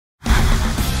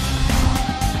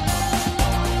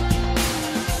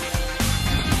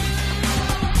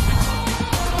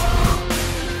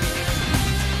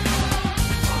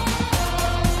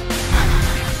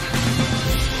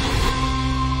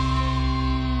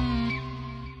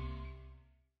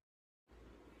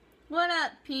What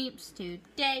up, peeps?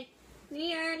 Today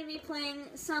we are going to be playing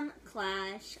some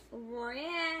Clash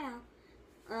Royale.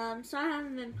 So I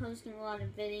haven't been posting a lot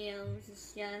of videos.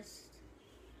 It's just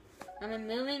I've been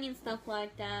moving and stuff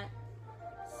like that.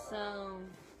 So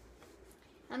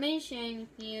I'm going to be sharing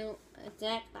with you a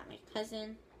deck that my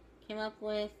cousin came up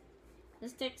with.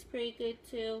 This deck's pretty good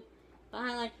too, but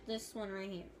I like this one right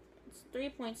here. It's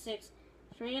 3.6. So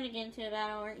we're going to get into a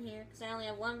battle right here because I only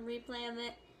have one replay of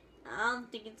it. I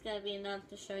don't think it's going to be enough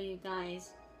to show you guys.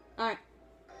 Alright.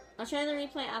 I'll show you the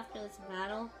replay after this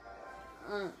battle.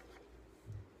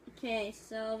 Okay,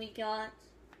 so we got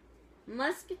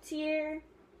Musketeer,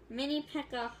 Mini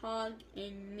P.E.K.K.A, Hog,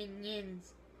 and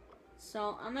Minions.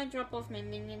 So I'm going to drop off my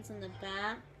Minions in the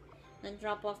back. Then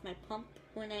drop off my pump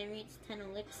when I reach 10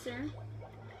 elixir.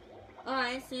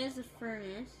 Alright, so here's the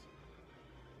furnace.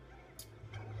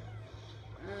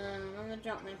 I'm going to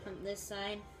drop my pump this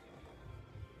side.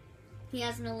 He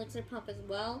has an elixir pump as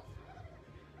well.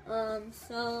 Oh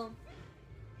no.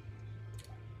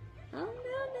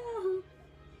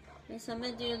 Okay, so I'm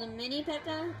gonna do the mini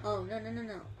P.E.K.K.A. Oh, no.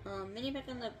 Mini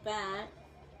P.E.K.K.A in the back.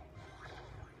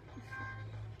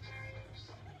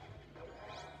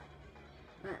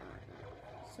 Alright.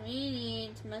 So we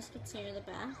need Musketeer in the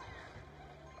back.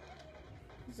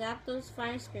 Zap those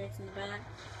fire spirits in the back.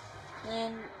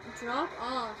 Then drop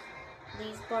off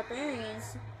these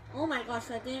barbarians. Oh my gosh,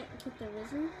 I didn't keep the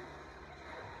wizard.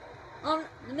 Oh,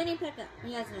 the mini P.E.K.K.A.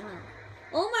 He has no harm.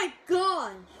 Oh my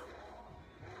gosh!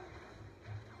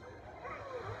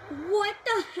 What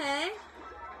the heck?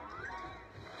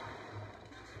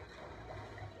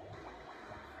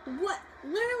 What?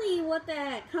 Literally, what the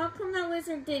heck? How come that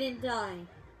wizard didn't die?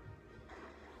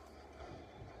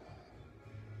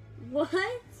 What?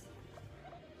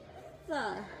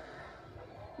 The?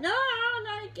 No,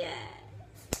 not again.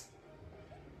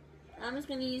 I'm just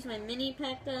gonna use my mini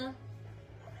P.E.K.K.A.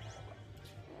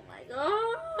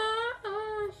 Oh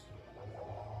my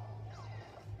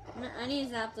gosh! I need to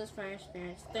zap those fire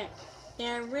spirits.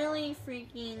 They're really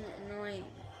freaking annoying.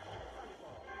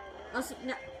 Oh,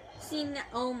 see, now,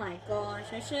 oh my gosh!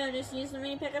 I should have just used the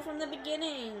mini P.E.K.K.A from the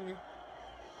beginning.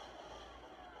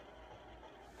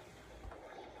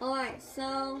 Alright,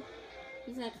 so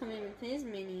he's gonna come in with his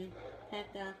mini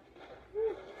P.E.K.K.A.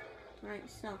 Alright,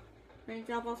 so we're gonna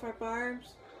drop off our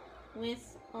barbs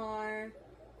with our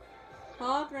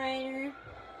Hog Rider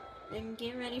and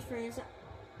get ready for his.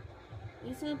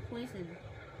 He's gonna poison.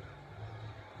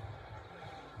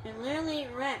 And literally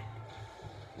wreck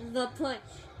the push.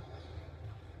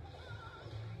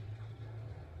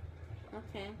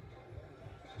 Okay.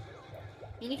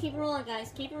 You need to keep rolling,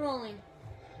 guys. Keep it rolling.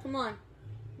 Come on.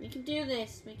 We can do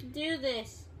this. We can do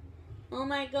this. Oh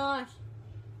my gosh.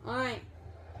 Alright.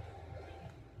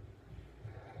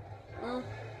 Oh,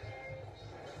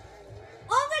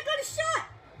 they got a shot!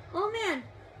 Oh man.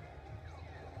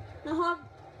 The hog.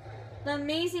 The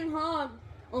amazing hog.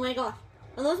 Oh my gosh.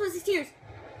 Are those musketeers?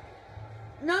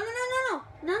 No.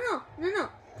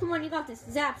 Come on, you got this.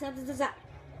 Zap. I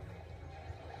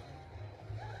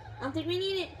don't think we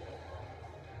need it.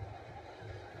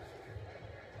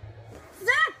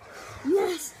 Zap!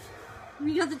 Yes!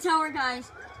 We got the tower,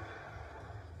 guys.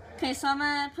 Okay, so I'm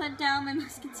gonna put down my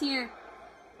musketeer.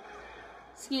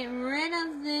 Let's get rid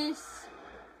of this.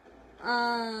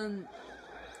 Oh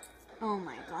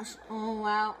my gosh. Oh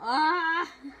wow.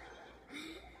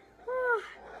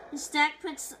 This deck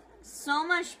puts so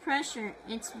much pressure.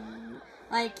 It's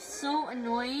like so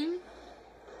annoying.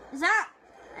 That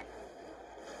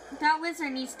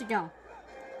wizard needs to go.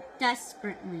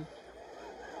 Desperately.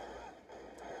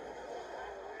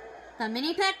 The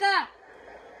mini P.E.K.K.A.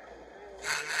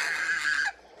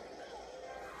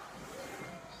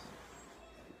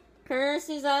 Curse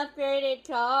these upgraded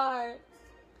cards.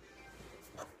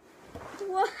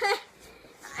 What?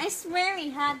 I swear we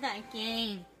had that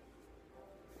game.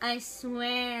 I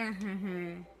swear.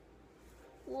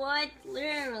 What?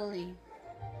 Literally.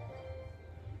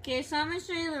 Okay, so I'm going to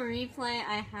show you the replay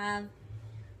I have.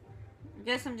 I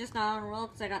guess I'm just not on a roll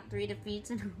because I got 3 defeats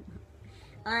in a row.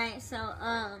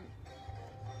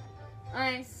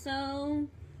 Alright, so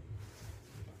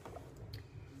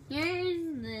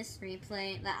here's this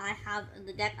replay that I have of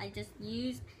the deck I just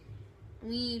used.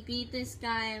 We beat this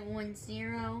guy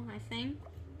 1-0, I think.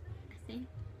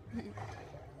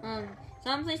 So I'm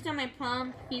gonna place down my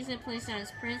pump. He's gonna place down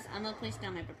his prince. I'm gonna place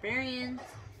down my barbarians.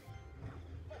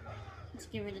 Let's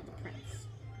get rid of the prince.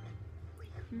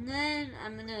 And then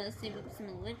I'm gonna save up some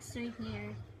elixir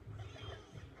here.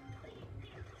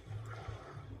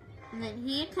 And then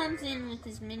he comes in with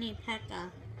his mini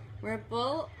P.E.K.K.A. We're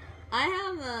both I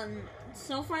have,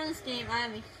 so far in this game, I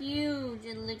have a huge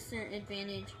elixir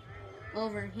advantage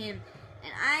over him.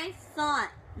 And I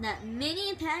thought that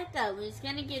Mini P.E.K.K.A. was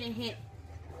gonna get a hit,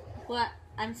 but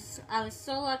I was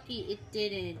so lucky it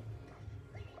didn't.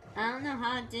 I don't know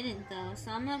how it didn't though,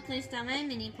 so I'm gonna place down my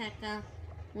Mini P.E.K.K.A.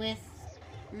 with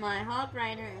my Hog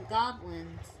Rider and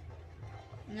Goblins.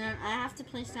 And then I have to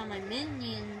place down my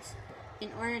minions in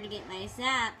order to get my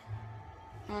zap.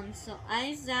 So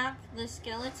I zap the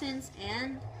skeletons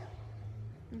and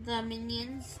the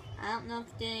minions. I don't know if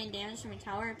it did any damage to my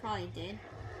tower. It probably did.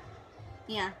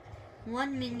 Yeah,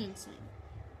 1 minion swing.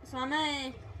 So I'm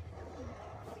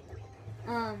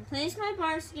gonna place my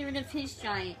bars to get rid of his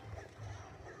giant.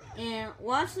 And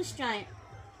watch this giant.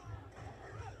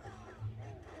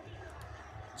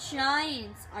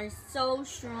 Giants are so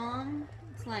strong.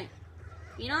 It's like,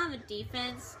 if you don't have a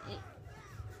defense, it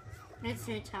hits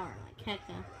your tower like heck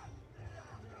no.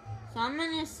 So I'm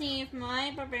gonna see if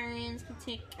my barbarians can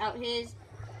take out his,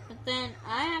 but then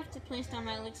I have to place down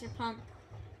my elixir pump,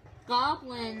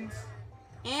 goblins,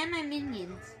 and my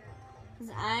minions. Cause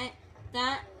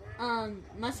that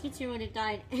musketeer would have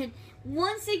died. And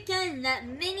once again, that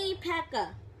Mini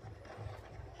P.E.K.K.A.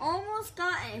 almost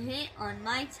got a hit on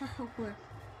my tower.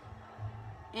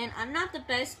 And I'm not the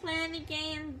best player in the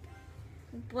game,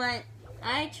 but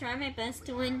I try my best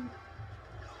to win.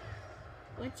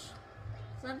 Which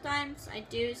sometimes I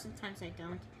do, sometimes I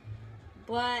don't.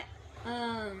 But,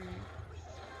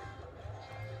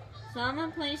 so I'm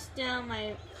gonna place down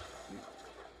my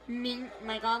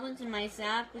goblins and my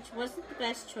zap, which wasn't the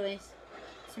best choice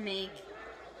to make.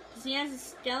 Because he has a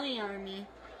skelly army.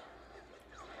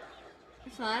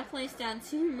 So I placed down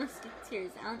 2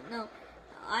 musketeers. I don't know.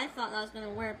 I thought that was going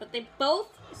to work, but they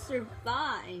both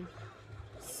survived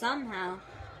somehow.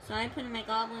 So I put in my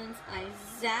goblins, I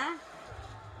zap,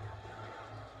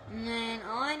 and then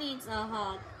all I need is a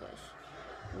hog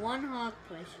push. 1 hog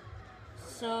push.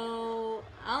 So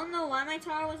I don't know why my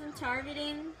tower wasn't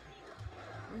targeting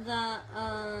the,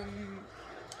 I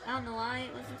don't know why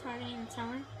it wasn't targeting the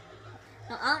tower.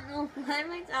 No, I don't know why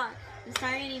my tower was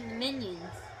targeting the minions.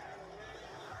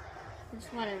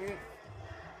 Just whatever.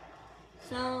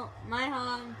 So, my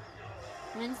hog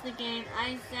wins the game.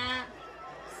 I zap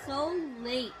so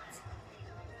late.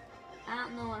 I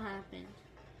don't know what happened.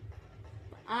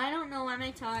 I don't know why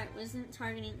my tower wasn't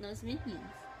targeting those minions.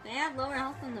 They have lower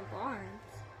health than the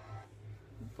barbs.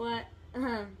 But,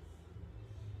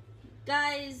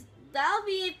 guys, that'll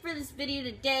be it for this video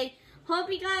today. Hope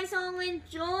you guys all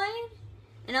enjoyed.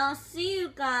 And I'll see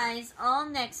you guys all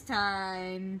next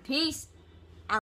time. Peace.